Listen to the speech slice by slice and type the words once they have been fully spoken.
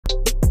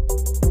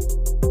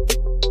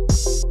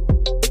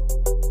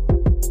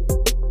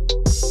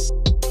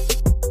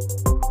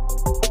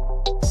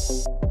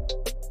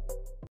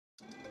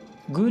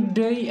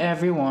Good day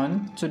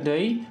everyone.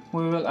 Today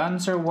we will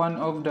answer one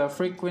of the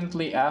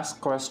frequently asked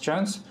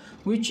questions,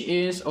 which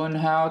is on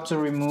how to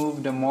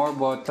remove the More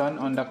button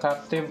on the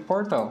captive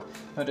portal.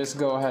 Let us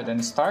go ahead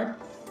and start.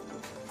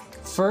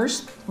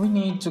 First, we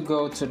need to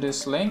go to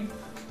this link.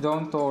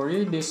 Don't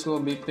worry, this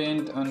will be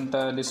pinned on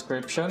the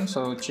description,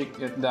 so check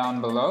it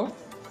down below.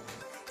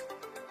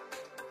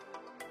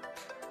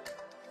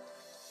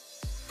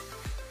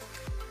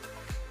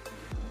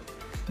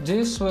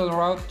 This will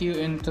route you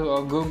into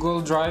a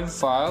Google Drive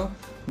file.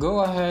 Go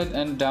ahead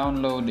and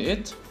download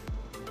it.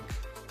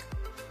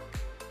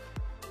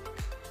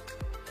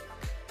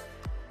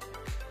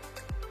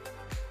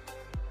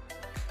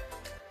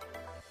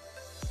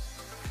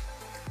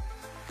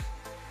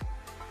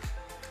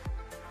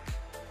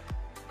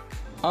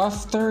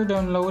 After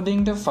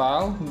downloading the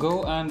file,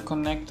 go and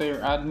connect to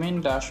your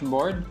admin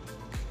dashboard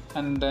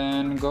and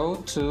then go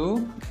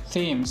to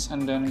Themes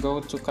and then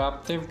go to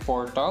Captive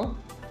Portal.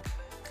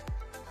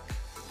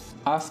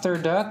 After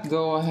that,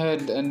 go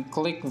ahead and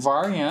click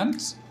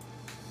Variants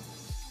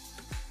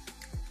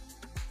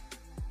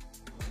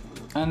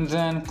and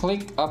then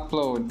click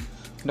Upload.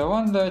 The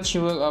one that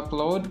you will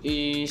upload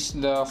is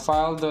the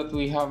file that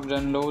we have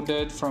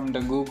downloaded from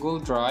the Google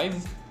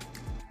Drive.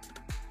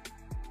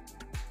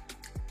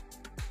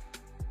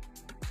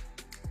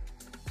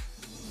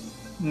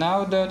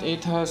 Now that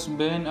it has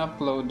been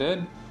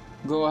uploaded,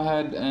 go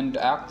ahead and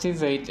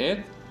activate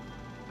it.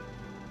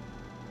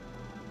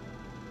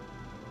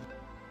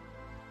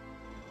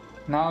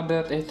 Now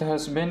that it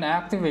has been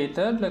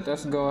activated, let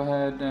us go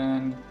ahead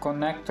and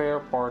connect to your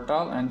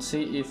portal and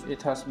see if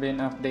it has been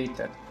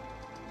updated.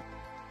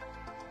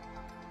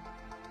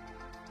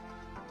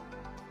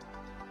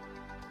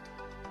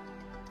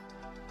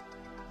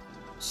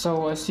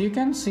 So as you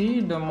can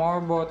see, the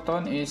More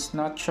button is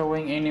not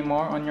showing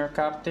anymore on your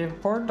captive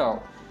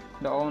portal.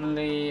 The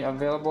only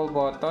available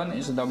button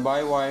is the Buy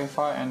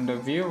Wi-Fi and the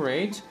View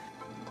Rate.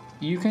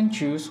 You can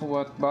choose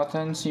what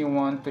buttons you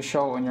want to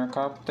show on your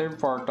captive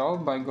portal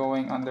by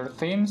going under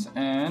Themes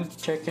and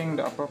checking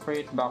the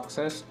appropriate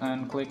boxes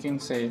and clicking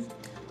Save.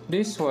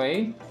 This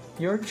way,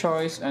 your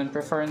choice and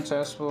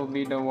preferences will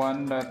be the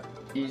one that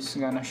is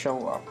gonna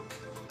show up.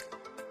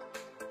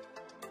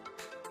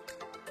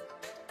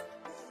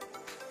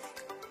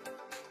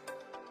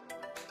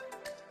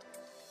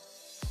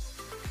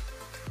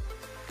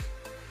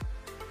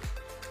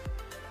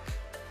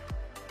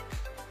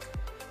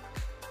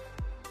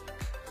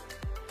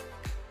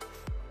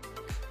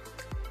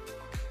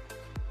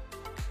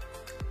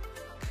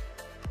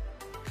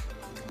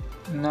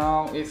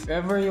 Now, if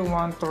ever you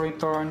want to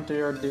return to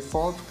your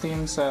default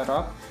theme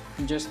setup,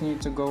 you just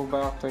need to go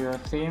back to your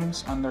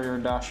themes under your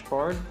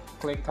dashboard,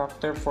 click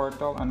Captive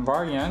Portal and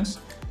Variants,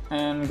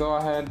 and go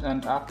ahead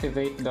and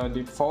activate the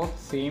default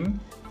theme,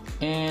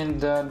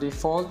 and the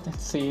default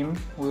theme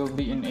will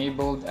be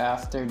enabled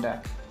after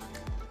that.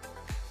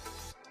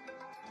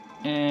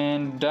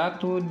 And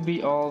that would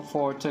be all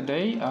for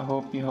today. I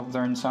hope you have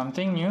learned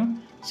something new.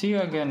 See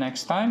you again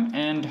next time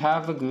and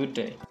have a good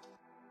day.